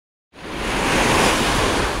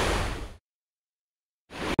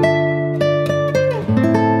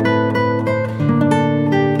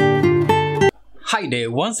Hi there,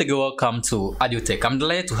 once again welcome to AdjoTech. I'm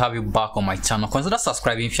delighted to have you back on my channel. Consider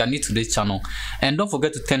subscribing if you are new to this channel, and don't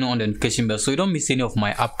forget to turn on the notification bell so you don't miss any of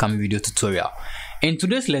my upcoming video tutorial. In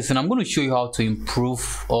today's lesson, I'm going to show you how to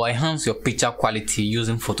improve or enhance your picture quality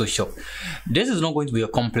using Photoshop. This is not going to be a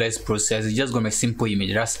complex process, it's just going to be a simple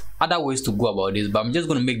image. There's other ways to go about this, but I'm just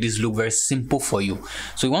going to make this look very simple for you.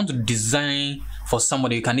 So you want to design for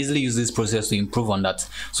somebody, you can easily use this process to improve on that.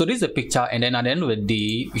 So this is a picture, and then at the end of the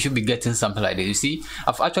day you should be getting something like this. You see,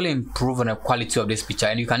 I've actually improved on the quality of this picture,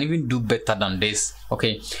 and you can even do better than this.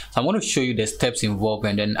 Okay, so I'm going to show you the steps involved,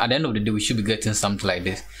 and then at the end of the day we should be getting something like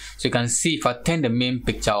this. So you can see, if I turn the main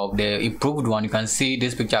picture of the improved one, you can see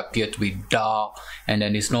this picture appear to be dull, and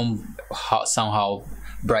then it's not somehow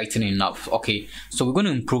brighten enough. Okay, so we're going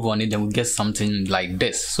to improve on it, and we get something like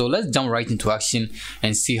this. So let's jump right into action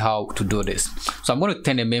and see how to do this. So I'm going to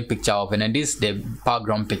turn the main picture off, and then this is the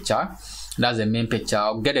background picture. That's the main picture.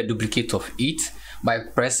 I'll get a duplicate of it by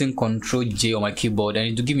pressing Ctrl J on my keyboard, and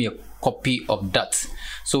it will give me a copy of that.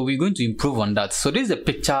 So we're going to improve on that. So this is the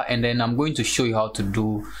picture, and then I'm going to show you how to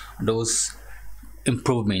do those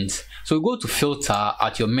improvements. So we go to filter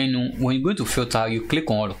at your menu. When you go to filter, you click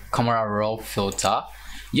on camera raw filter.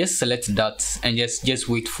 Just select that and just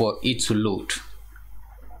wait for it to load.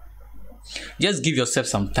 Just give yourself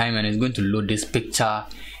some time, and it's going to load this picture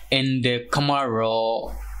in the camera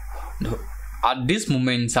raw. At this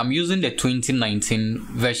moment I'm using the 2019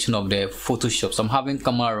 version of the Photoshop, so I'm having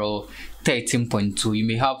camera raw 13.2. you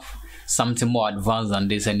may have something more advanced than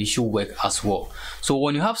this, and it should work as well. So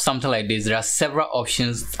when you have something like this, there are several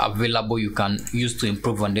options available you can use to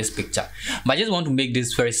improve on this picture, but I just want to make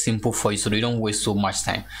this very simple for you so you don't waste so much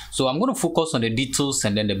time. So I'm going to focus on the details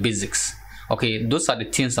and then the basics. Okay, those are the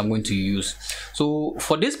things I'm going to use. So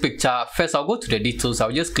for this picture, first I'll go to the details.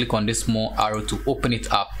 I'll just click on this small arrow to open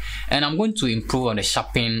it up, and I'm going to improve on the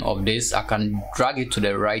sharpening of this. I can drag it to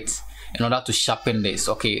the right in order to sharpen this.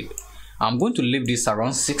 Okay, I'm going to leave this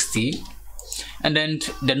around 60, and then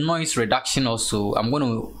the noise reduction also I'm going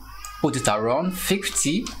to put it around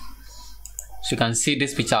 50. So you can see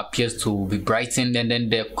this picture appears to be brightened, and then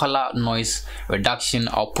the color noise reduction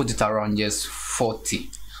I'll put it around just 40.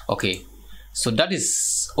 Okay, so that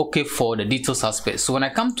is okay for the details aspect. So when I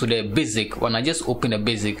come to the basic, when I just open the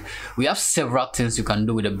basic, we have several things you can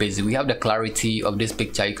do with the basic. We have the clarity of this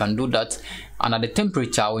picture, you can do that, and at the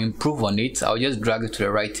temperature I'll improve on it. I'll just drag it to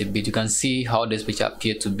the right a bit. You can see how this picture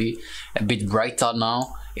appears to be a bit brighter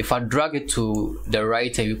now. If I drag it to the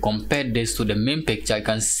right and you compare this to the main picture, you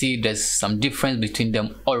can see there's some difference between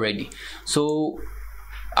them already. So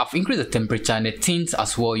I've increased the temperature and the tint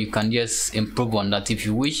as well. You can just improve on that if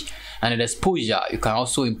you wish, and the exposure you can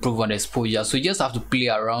also improve on the exposure. So you just have to play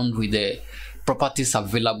around with the properties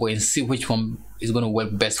available and see which one is going to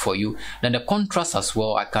work best for you. Then the contrast as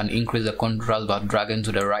well, I can increase the contrast by dragging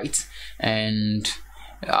to the right, and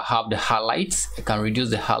I have the highlights. I can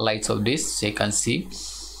reduce the highlights of this so you can see,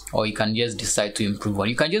 or you can just decide to improve on.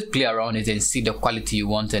 You can just play around it and see the quality you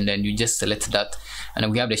want, and then you just select that. And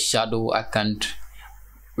then we have the shadow. I can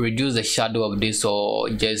reduce the shadow of this, or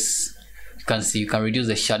just, you can see, you can reduce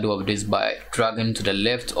the shadow of this by dragging to the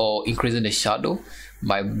left, or increasing the shadow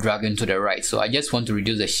by dragging to the right. So I just want to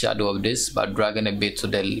reduce the shadow of this by dragging a bit to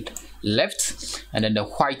the left, and then the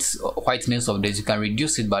whiteness of this, you can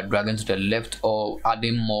reduce it by dragging to the left, or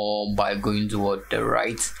adding more by going toward the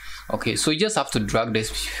right. Okay, so you just have to drag these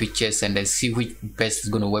features and then see which best is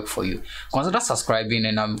going to work for you. Consider subscribing,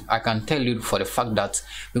 and I can tell you for the fact that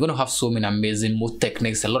we're going to have so many amazing more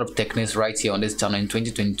techniques, a lot of techniques right here on this channel in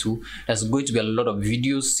 2022. There's going to be a lot of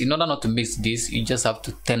videos. In order not to miss this, you just have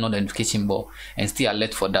to turn on the notification bell and stay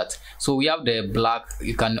alert for that. So we have the black.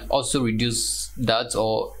 You can also reduce that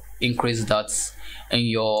or increase that in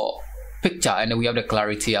your picture, and then we have the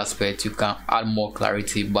clarity aspect. You can add more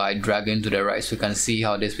clarity by dragging to the right, so you can see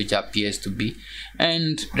how this picture appears to be.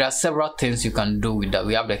 And there are several things you can do with that.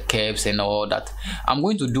 We have the curves and all that. I'm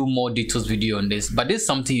going to do more details video on this, but this is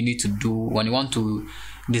something you need to do when you want to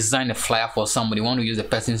design a flyer for somebody, you want to use the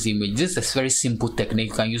person's image. This is a very simple technique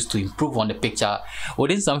you can use to improve on the picture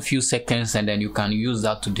within some few seconds, and then you can use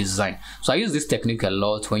that to design. So I use this technique a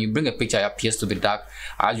lot. When you bring a picture that appears to be dark,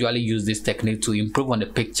 I usually use this technique to improve on the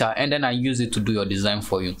picture, and then I use it to do your design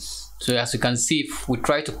for you. So as you can see, if we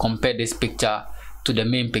try to compare this picture to the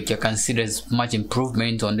main picture, you can see there's much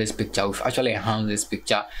improvement on this picture. We've actually enhanced this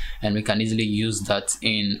picture, and we can easily use that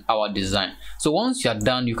in our design. So once you are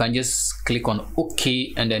done, you can just click on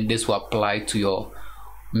OK, and then this will apply to your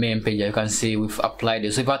main page, you can see we've applied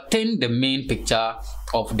it. So if I turn the main picture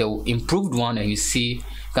of the improved one, and you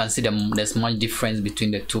can see there's much difference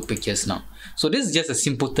between the two pictures now. So this is just a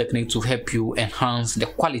simple technique to help you enhance the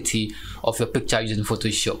quality of your picture using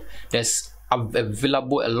Photoshop. There's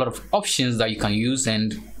available a lot of options that you can use,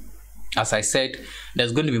 and as I said,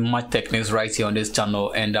 there's going to be much techniques right here on this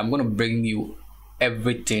channel, and I'm going to bring you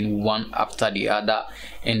everything one after the other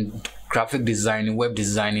in graphic design, web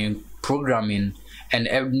designing, programming, and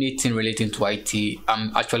everything relating to IT.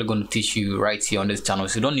 I'm actually going to teach you right here on this channel,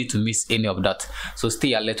 so you don't need to miss any of that. So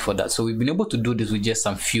stay alert for that. So we've been able to do this with just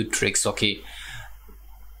some few tricks. Okay,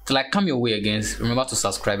 till I come your way again, remember to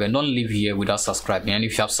subscribe, and don't leave here without subscribing. And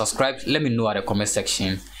if you have subscribed, let me know at the comment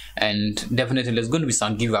section, and definitely there's going to be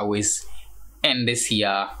some giveaways in this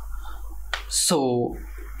year, so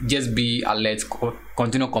just be alert,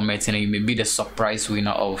 continue commenting, and you may be the surprise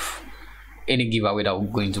winner of any giveaway that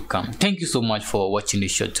we're going to come. Thank you so much for watching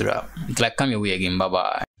this show today. Till I come your way again, bye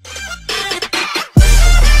bye.